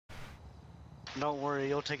Don't worry,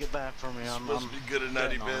 you'll take it back from me. I'm supposed to be good at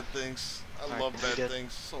 90 bad things. I love bad good.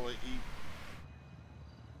 things, so I eat.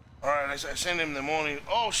 Alright, I sent him the morning.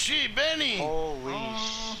 Oh shit, Benny! Holy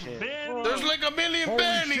shit. Benny. There's like a million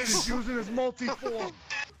Bennys! He's using his multi-form.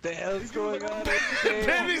 The hell's going on?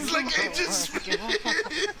 Benny's like Agent Smith!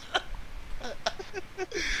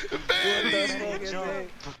 Benny!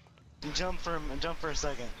 Jump for a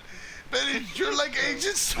second. Benny, you're like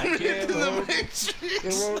Agent Smith in the Matrix!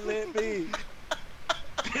 It won't let me.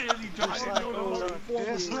 Benny,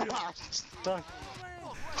 It's not stuck.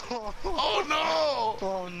 Oh no!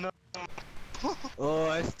 Oh no. Oh,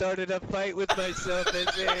 I started a fight with myself,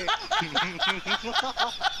 SJ.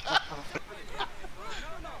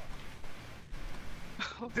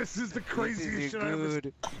 This is the craziest shit I ever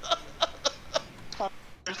seen.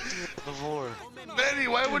 Before. Benny,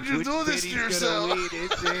 why would you do this to yourself?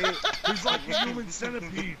 He's like a human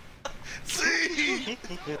centipede. See?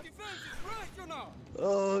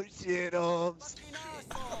 Oh shit, Holmes.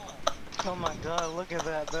 Oh my god, look at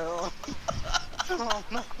that though. Oh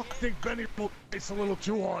no. I think Benny will taste a little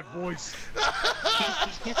too hard, boys.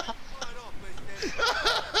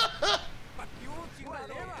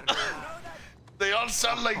 They all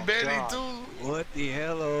sound like Benny God. too. What the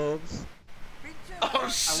hell, Holmes? Oh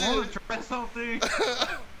shit. I want to try something.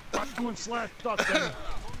 I'm doing slash duck, Benny.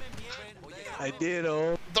 I did,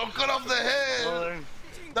 Holmes. Don't cut off the head.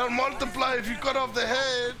 They'll multiply if you cut off the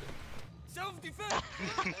head.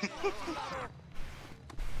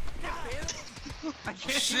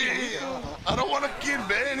 Shit. I don't want to kill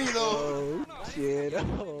Benny though. Oh shit,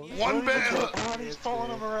 Holmes. One Benny. He's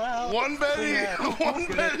following him around. One Benny. One It's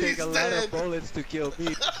gonna Benny's take a lot dead. of bullets to kill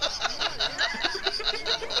me.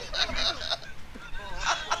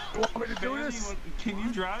 You want me to do this? Can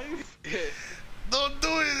you drive? Don't do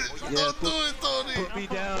it. Yeah, Don't do it, Tony. Put me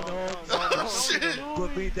down, Holmes. Oh shit.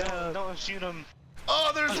 Put me down. Don't shoot him.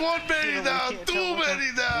 Oh, there's one Benny down. Two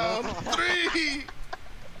Benny down. Three.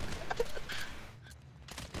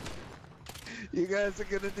 You guys are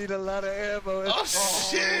gonna need a lot of ammo. Oh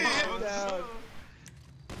shit. Down.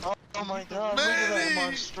 Oh my god, look at that Benny!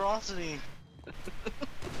 monstrosity.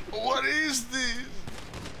 What is this?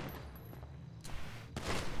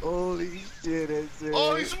 Holy shit, SJ.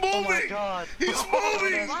 Oh, he's moving. Oh my god. He's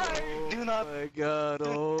moving. Do Oh not my god,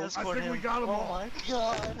 oh. escort I think him. we got him Oh all. my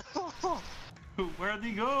god. Where'd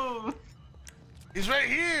he go? He's right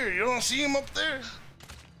here. You don't see him up there?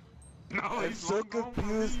 No, I'm he's so long gone,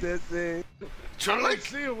 confused, buddy. SJ. You're I like,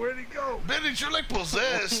 see him. Where'd he go? Benny, you're like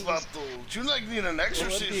possessed, Vato. You like need an What the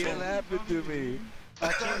exorcism. hell happened to me?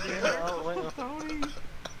 I can't do it. Oh, wait. Tony.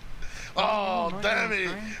 Oh, damn it.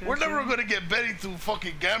 We're never gonna get Benny to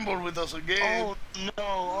fucking gamble with us again. Oh no,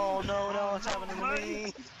 oh no, no, what's happening to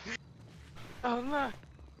me? Oh no.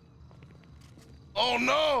 Oh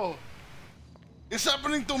no. It's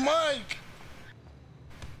happening to Mike.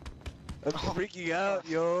 I'm freaking out,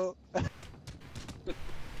 yo.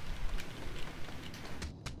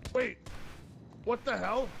 Wait. What the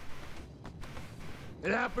hell?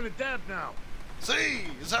 It happened to Deb now. See,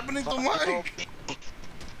 it's happening to Mike.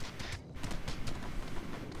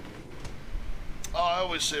 Oh, I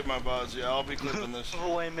always save my buzz. Yeah, I'll be clipping this.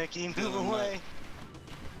 Move away, Mickey, move away.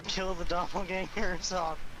 Kill the doppelgangers.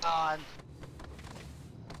 Oh god.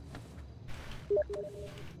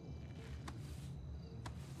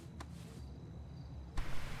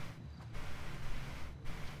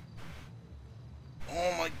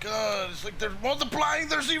 Oh my god, it's like they're multiplying.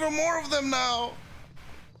 There's even more of them now.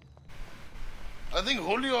 I think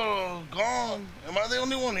Julio gone. Am I the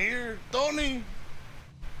only one here? Tony?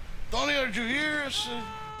 Tony, are you here?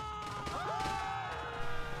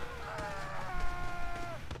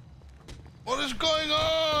 What is going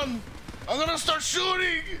on? I'm gonna start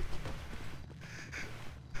shooting.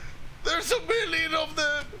 There's a million of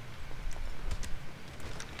them.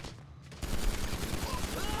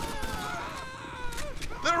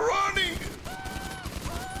 They're running.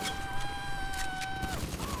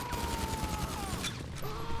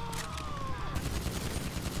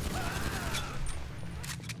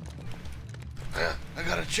 I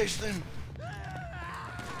gotta chase them.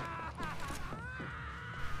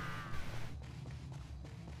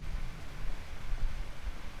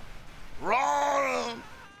 Run!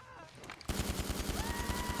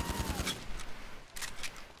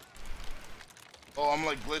 Oh, I'm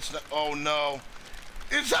like glitched. Oh no.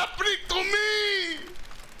 It's happening to me!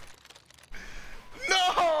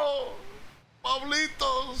 No!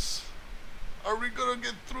 Pablitos! Are we gonna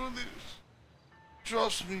get through this?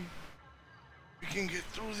 Trust me. We can get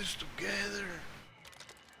through this together.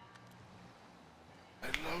 I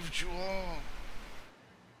loved you all.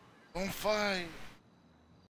 Don't fight.